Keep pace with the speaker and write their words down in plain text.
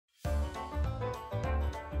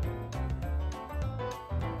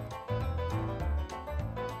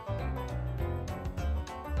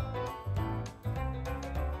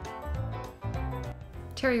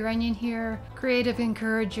Terry Runyan here, creative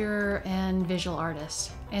encourager and visual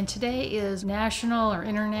artist. And today is National or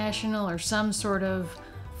International or some sort of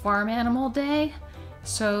farm animal day.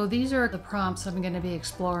 So these are the prompts I'm going to be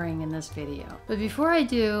exploring in this video. But before I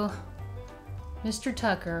do, Mr.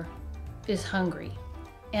 Tucker is hungry.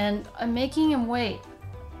 And I'm making him wait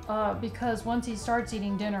because once he starts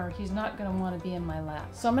eating dinner, he's not going to want to be in my lap.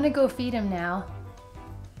 So I'm going to go feed him now.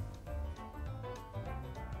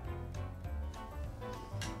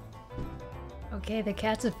 Okay, the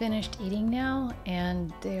cats have finished eating now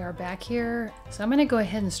and they are back here. So I'm going to go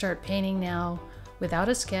ahead and start painting now without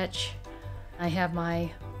a sketch. I have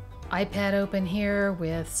my iPad open here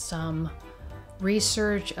with some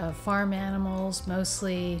research of farm animals,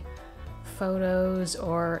 mostly photos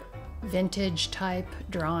or vintage type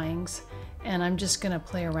drawings, and I'm just going to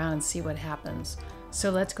play around and see what happens. So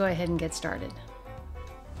let's go ahead and get started.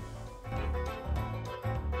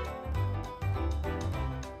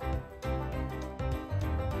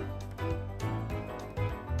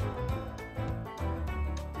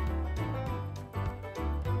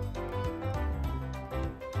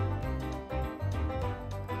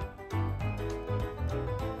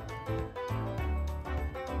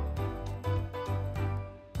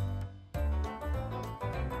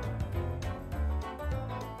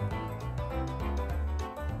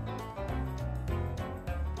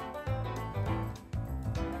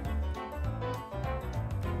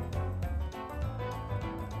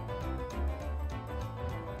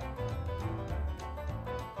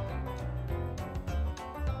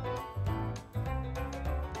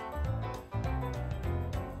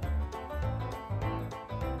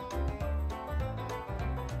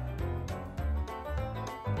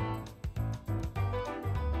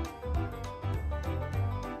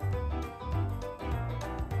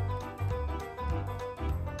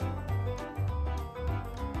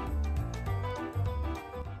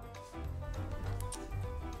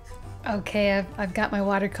 Okay, I've got my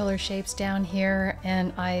watercolor shapes down here,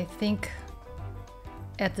 and I think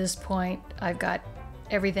at this point I've got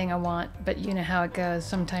everything I want, but you know how it goes.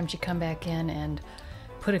 Sometimes you come back in and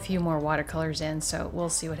put a few more watercolors in, so we'll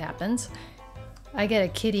see what happens. I get a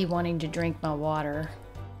kitty wanting to drink my water.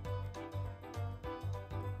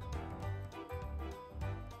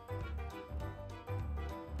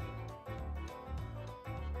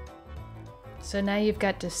 So now you've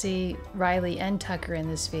got to see Riley and Tucker in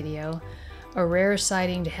this video, a rare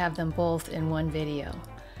sighting to have them both in one video.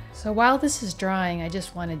 So while this is drying, I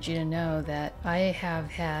just wanted you to know that I have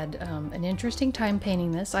had an interesting time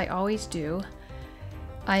painting this. I always do.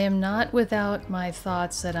 I am not without my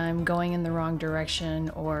thoughts that I'm going in the wrong direction,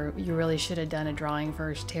 or you really should have done a drawing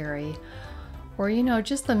first, Terry, or you know,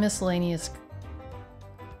 just the miscellaneous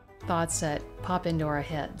thoughts that pop into our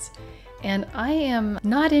heads. And I am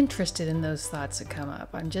not interested in those thoughts that come up.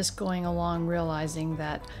 I'm just going along realizing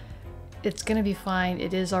that it's going to be fine,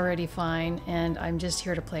 it is already fine, and I'm just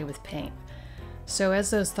here to play with paint. So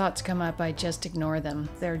as those thoughts come up, I just ignore them.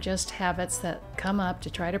 They're just habits that come up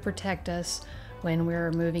to try to protect us when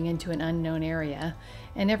we're moving into an unknown area.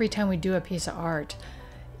 And every time we do a piece of art,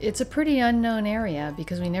 it's a pretty unknown area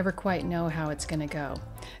because we never quite know how it's going to go,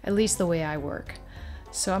 at least the way I work.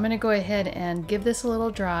 So I'm going to go ahead and give this a little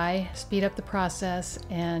dry, speed up the process,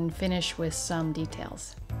 and finish with some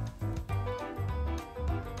details.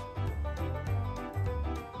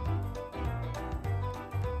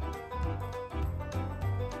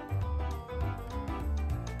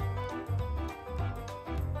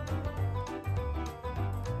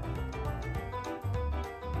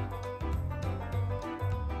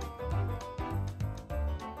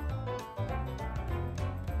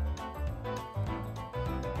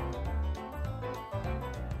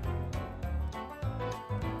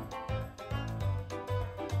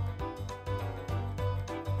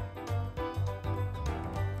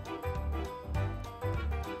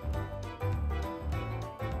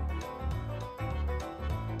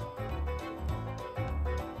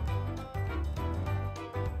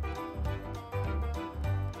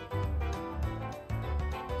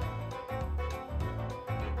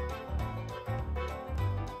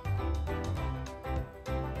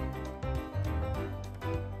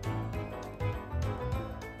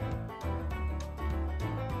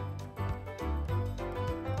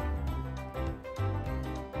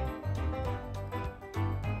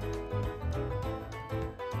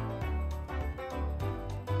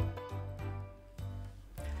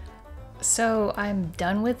 So I'm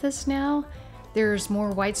done with this now. There's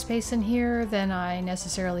more white space in here than I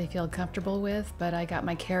necessarily feel comfortable with, but I got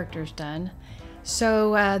my characters done.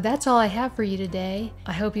 So that's all I have for you today.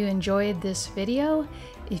 I hope you enjoyed this video.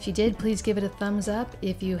 If you did, please give it a thumbs up.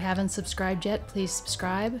 If you haven't subscribed yet, please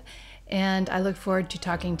subscribe. And I look forward to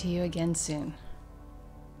talking to you again soon.